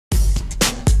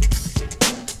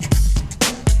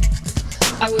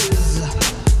I was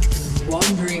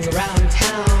wandering around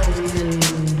town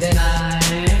and then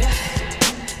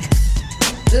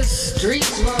the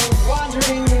streets were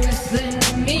wandering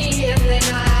within me, and then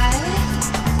I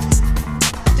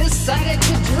decided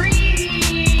to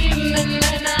dream, and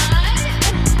then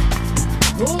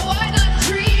why not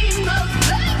dream of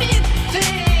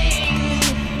anything?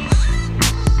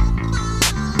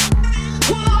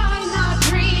 Why not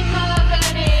dream of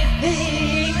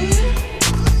anything?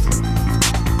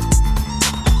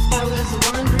 I was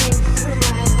wandering through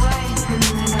my life, and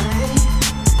then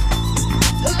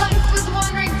life was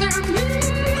wandering through me.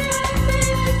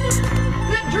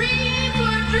 The dreams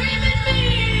were dreaming me.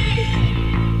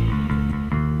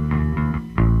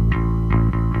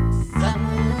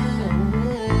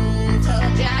 Someone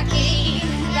told Jackie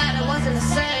that it wasn't the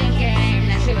same game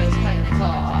that she was playing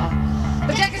for.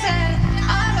 But Jackie said, I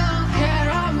don't care,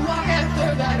 I'm walking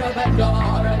through that open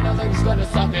door, and nothing's gonna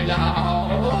stop me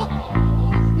now.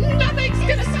 Nothing's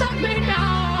gonna stop me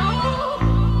now.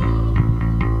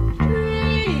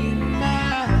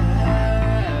 Dreamer,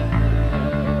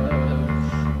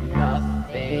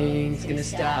 nothing's gonna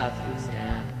stop you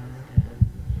now.